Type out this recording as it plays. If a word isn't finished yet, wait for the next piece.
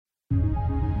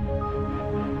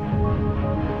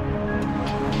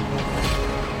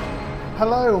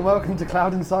Hello and welcome to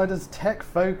Cloud Insider's Tech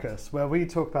Focus, where we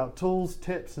talk about tools,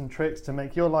 tips and tricks to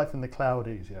make your life in the cloud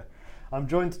easier. I'm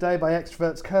joined today by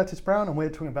Extrovert's Curtis Brown, and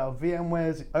we're talking about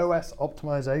VMware's OS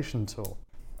optimization tool.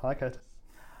 Hi Curtis.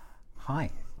 Hi.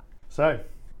 So,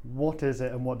 what is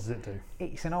it and what does it do?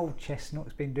 It's an old chestnut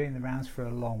that's been doing the rounds for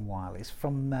a long while. It's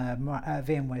from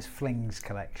VMware's Flings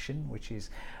collection, which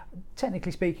is,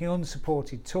 technically speaking,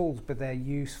 unsupported tools, but they're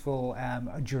useful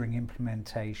during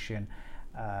implementation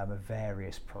of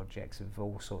various projects of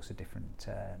all sorts of different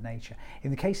nature.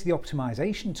 In the case of the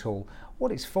optimization tool,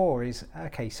 what it's for is,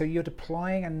 okay, so you're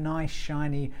deploying a nice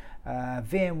shiny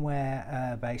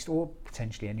VMware based, or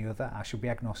potentially any other, I should be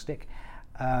agnostic,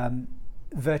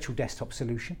 virtual desktop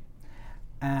solution,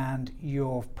 and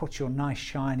you've put your nice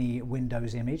shiny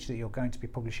Windows image that you're going to be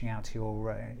publishing out to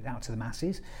your out to the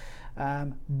masses,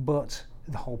 but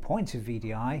the whole point of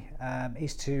VDI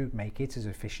is to make it as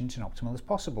efficient and optimal as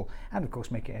possible, and of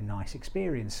course make it a nice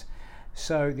experience.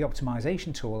 So the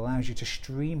optimization tool allows you to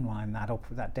streamline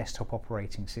that desktop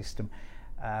operating system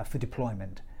for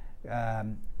deployment.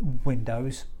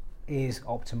 Windows is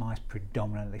optimized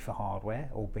predominantly for hardware,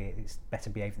 albeit it's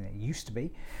better behaved than it used to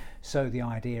be. So the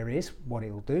idea is, what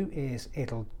it'll do is,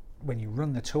 when you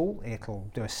run the tool, it'll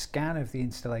do a scan of the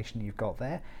installation you've got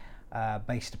there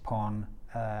based upon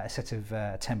a set of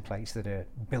templates that are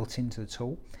built into the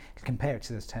tool. Compare it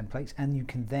to those templates, and you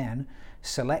can then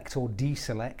select or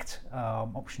deselect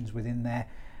options within there,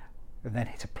 and then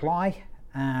hit apply,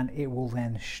 and it will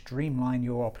then streamline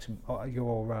your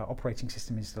operating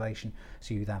system installation,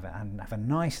 so you have a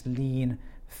nice, lean,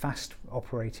 fast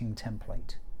operating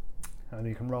template. And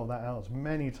you can roll that out as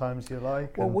many times as you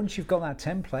like. Well, once you've got that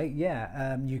template,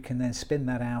 you can then spin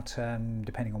that out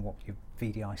depending on what your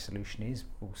VDI solution is.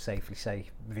 We'll safely say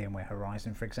VMware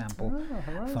Horizon, for example.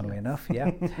 Horizon. Funnily enough,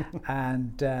 yeah.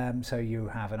 And so you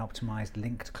have an optimized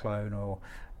linked clone or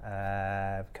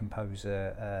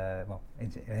composer,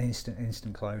 an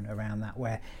instant clone around that,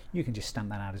 where you can just stamp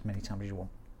that out as many times as you want.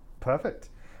 Perfect.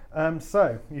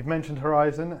 So you've mentioned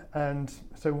Horizon, and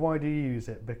so why do you use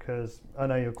it? Because I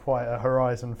know you're quite a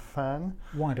Horizon fan.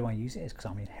 Why do I use it? It's because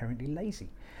I'm inherently lazy.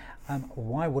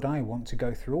 Why would I want to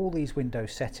go through all these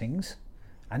Windows settings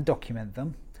and document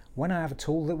them when I have a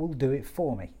tool that will do it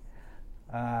for me?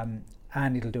 And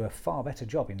it'll do a far better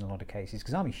job in a lot of cases,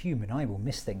 because I'm a human, I will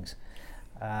miss things.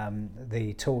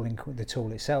 The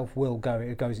tool itself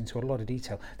goes into a lot of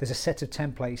detail. There's a set of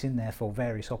templates in there for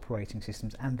various operating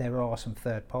systems, and there are some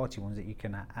third-party ones that you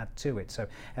can add to it. So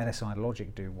LSI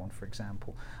Logic do one, for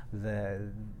example.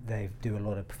 They do a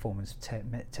lot of performance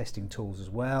testing tools as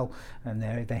well, and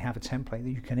they have a template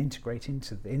that you can integrate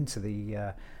into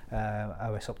the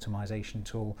OS optimization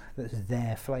tool that's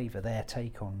their flavour, their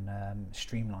take on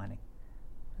streamlining.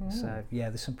 So yeah,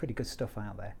 there's some pretty good stuff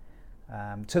out there.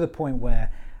 To the point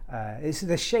where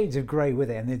there's shades of grey with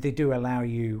it, and they do allow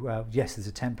you, yes, there's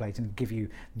a template and give you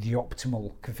the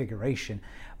optimal configuration,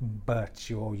 but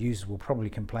your users will probably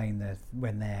complain that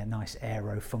when their nice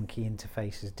aero funky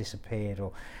interface has disappeared,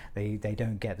 or they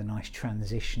don't get the nice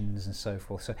transitions and so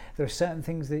forth. So there are certain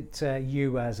things that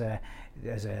you as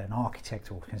an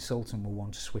architect or consultant will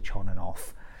want to switch on and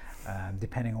off,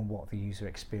 depending on what the user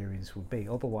experience will be.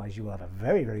 Otherwise you will have a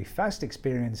very, very fast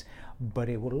experience, but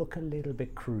it will look a little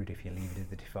bit crude if you leave it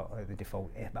at the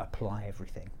default apply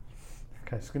everything.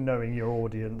 Okay, so knowing your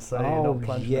audience, so you're not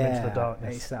plunging them into the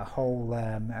darkness. It's that whole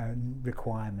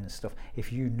requirement stuff.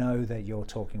 If you know that you're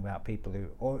talking about people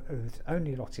whose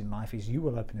only lot in life is you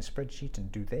will open a spreadsheet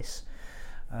and do this,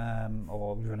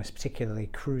 or you're on a particularly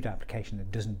crude application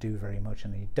that doesn't do very much,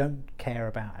 and you don't care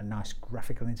about a nice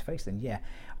graphical interface, then yeah,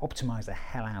 optimize the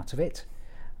hell out of it.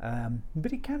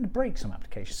 But it can break some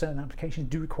applications. Certain applications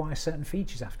do require certain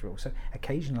features after all. So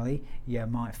occasionally you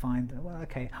might find that, well,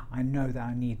 okay, I know that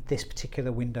I need this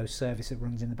particular Windows service that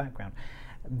runs in the background.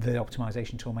 The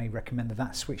optimization tool may recommend that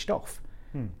that's switched off.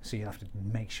 So you'll have to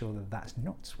make sure that that's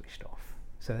not switched off.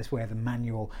 So that's where the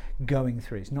manual going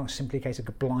through, it's not simply a case of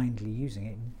blindly using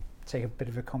it. Take a bit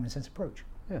of a common sense approach.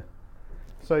 Yeah.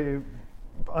 So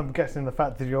I'm guessing the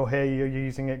fact that you're here, you're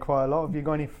using it quite a lot. Have you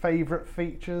got any favourite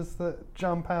features that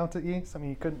jump out at you?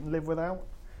 Something you couldn't live without?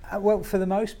 Well, for the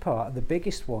most part, the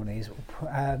biggest one is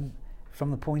from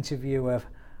the point of view of,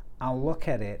 I'll look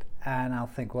at it and I'll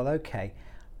think, well, okay,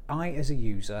 I as a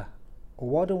user,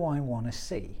 what do I want to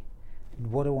see?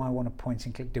 What do I want to point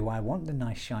and click? Do I want the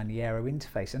nice shiny aero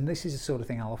interface? And this is the sort of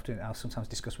thing I'll sometimes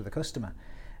discuss with a customer.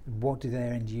 What do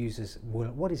their end users?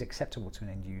 What is acceptable to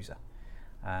an end user?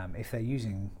 If they're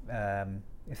using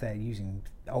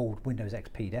old Windows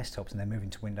XP desktops and they're moving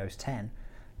to Windows 10,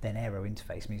 then aero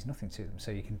interface means nothing to them. So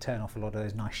you can turn off a lot of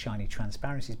those nice shiny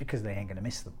transparencies because they ain't going to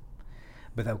miss them.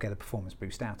 but they'll get a performance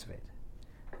boost out of it.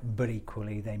 But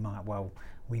equally, they might, well,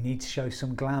 we need to show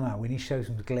some glamour, we need to show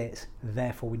some glitz,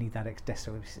 therefore we need that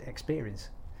desktop experience.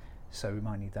 So we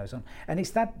might need those on. And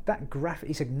it's that graphic,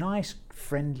 it's a nice,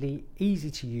 friendly,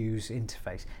 easy to use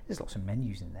interface. There's lots of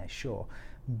menus in there, sure,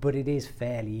 but it is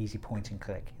fairly easy point and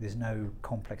click. There's no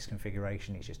complex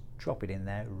configuration, it's just drop it in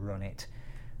there, run it,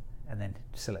 and then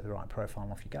select the right profile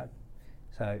and off you go.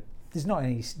 So there's not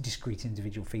any discrete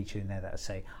individual feature in there that I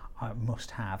say I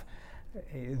must have.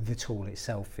 The tool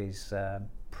itself is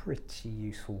pretty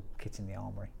useful kit in the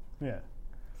armoury. Yeah.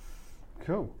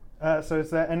 Cool. So is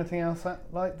there anything else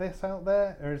like this out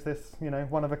there, or is this,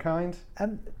 one of a kind?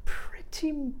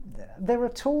 There are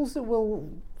tools that will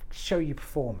show you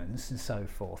performance and so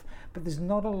forth, but there's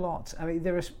not a lot. I mean,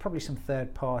 there are probably some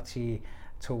third-party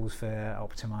tools for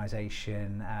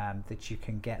optimization that you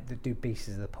can get that do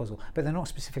pieces of the puzzle, but they're not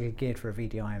specifically geared for a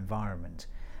VDI environment.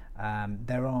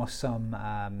 There are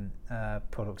some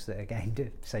products that again do,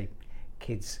 say,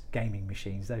 kids gaming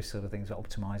machines, those sort of things, are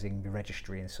optimizing the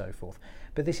registry and so forth.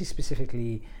 But this is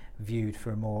specifically viewed for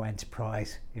a more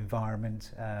enterprise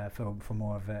environment, for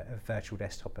more of a virtual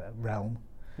desktop realm.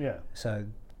 Yeah. So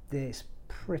it's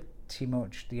pretty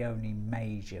much the only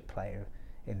major player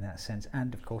in that sense,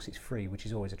 and of course it's free, which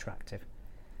is always attractive.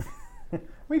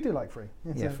 We do like free.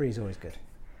 Yeah, free is always good.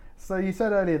 So you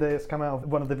said earlier that it's come out of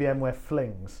one of the VMware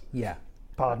flings. Yeah.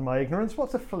 Pardon my ignorance,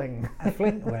 what's a fling? A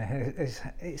fling, well,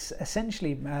 it's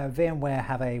essentially VMware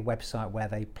have a website where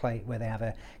they have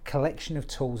a collection of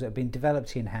tools that have been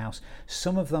developed in-house.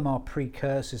 Some of them are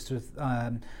precursors to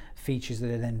features that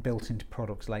are then built into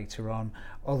products later on.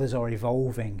 Others are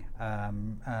evolving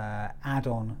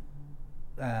add-on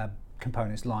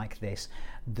components like this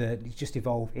that just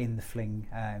evolve in the Fling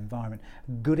environment.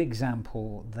 Good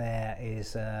example there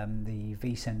is the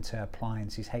vCenter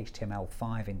appliances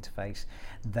HTML5 interface.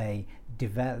 They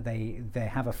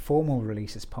have a formal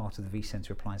release as part of the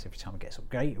vCenter appliance every time it gets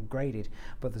upgraded,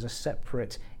 but there's a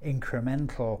separate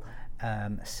incremental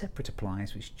separate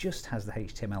appliance which just has the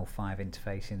HTML5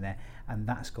 interface in there, and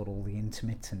that's got all the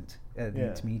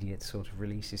intermediate sort of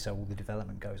releases, so all the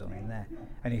development goes on in there,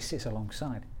 and it sits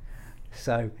alongside.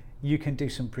 So you can do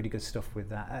some pretty good stuff with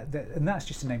that, and that's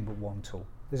just to name but one tool.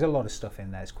 There's a lot of stuff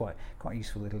in there. It's quite a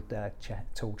useful little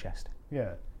tool chest.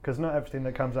 Yeah, because not everything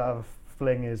that comes out of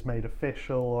Fling is made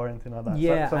official or anything like that.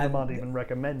 Yeah, some of them aren't even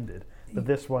recommended, but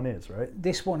this one is, right?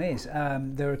 This one is.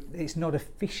 It's not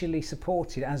officially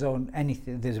supported as on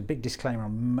anything. There's a big disclaimer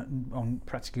on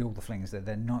practically all the Flings that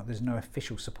there's no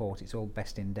official support. It's all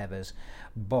best endeavours,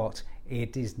 but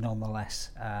it is nonetheless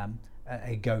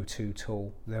a go-to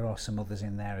tool. There are some others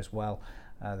in there as well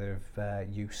that have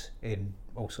use in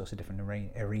all sorts of different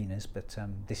arenas, but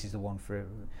this is the one for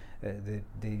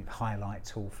the highlight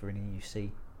tool for an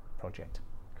EUC project.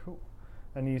 Cool.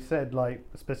 And you said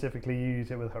specifically you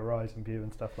use it with Horizon View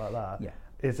and stuff like that. Yeah.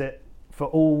 Is it for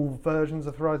all versions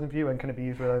of Horizon View, and can it be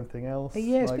used with anything else?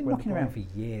 Yeah, it's been knocking around for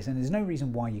years, and there's no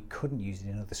reason why you couldn't use it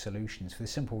in other solutions, for the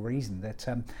simple reason that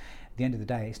at the end of the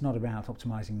day, it's not about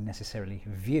optimizing necessarily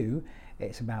View,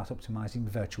 it's about optimizing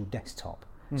virtual desktop.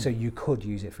 So you could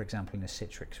use it, for example, in a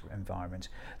Citrix environment.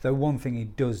 Though one thing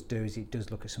it does do is it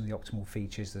does look at some of the optimal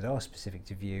features that are specific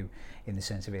to View, in the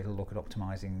sense of it'll look at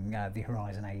optimizing the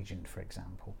Horizon agent, for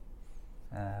example,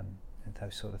 and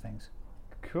those sort of things.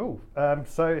 Cool.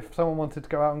 So if someone wanted to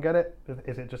go out and get it,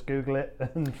 is it just Google it?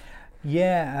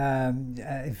 Yeah,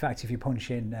 in fact, if you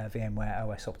punch in VMware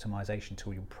OS optimization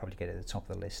tool, you'll probably get it at the top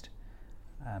of the list,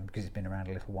 because it's been around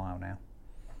a little while now.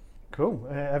 Cool.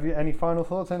 Have you any final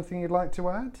thoughts? Anything you'd like to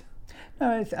add?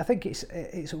 No, I think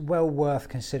it's well worth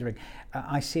considering.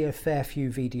 I see a fair few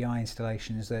VDI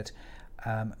installations that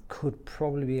could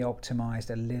probably be optimized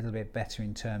a little bit better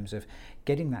in terms of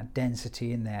getting that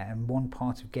density in there, and one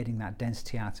part of getting that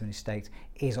density out of an estate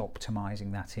is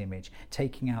optimizing that image,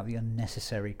 taking out the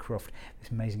unnecessary cruft.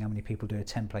 It's amazing how many people do a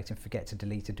template and forget to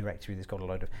delete a directory that's got a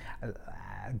load of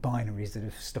binaries that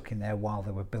have stuck in there while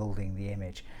they were building the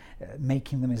image.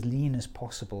 Making them as lean as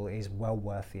possible is well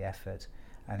worth the effort,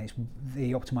 and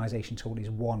the optimization tool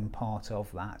is one part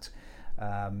of that.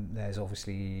 There's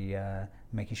obviously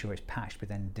making sure it's patched, but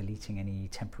then deleting any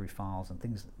temporary files and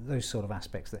things, those sort of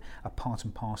aspects that are part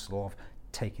and parcel of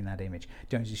taking that image.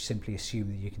 Don't just simply assume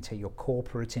that you can take your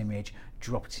corporate image,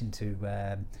 drop it into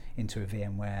a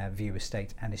VMware view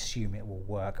estate and assume it will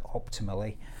work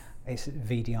optimally.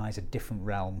 VDI is a different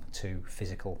realm to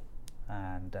physical,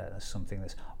 and something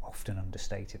that's often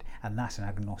understated, and that's an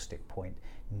agnostic point,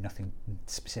 nothing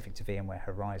specific to VMware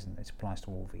Horizon. It applies to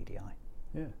all VDI.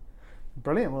 Yeah.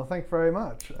 Brilliant. Well, thank you very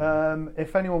much.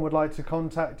 If anyone would like to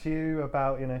contact you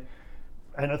about,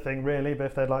 anything really, but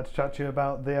if they'd like to chat to you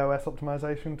about the OS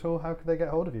optimization tool, how could they get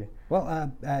hold of you?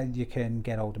 Well, you can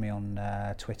get hold of me on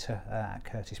Twitter at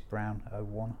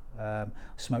CurtisBrown01.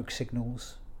 Smoke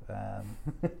signals,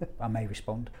 I may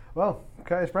respond. Well,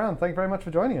 Curtis Brown, thank you very much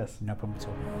for joining us. No problem at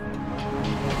all.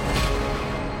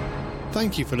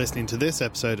 Thank you for listening to this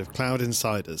episode of Cloud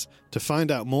Insiders. To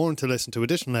find out more and to listen to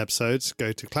additional episodes,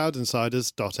 go to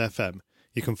cloudinsiders.fm.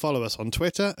 You can follow us on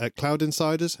Twitter at Cloud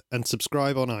Insiders and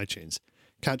subscribe on iTunes.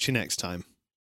 Catch you next time.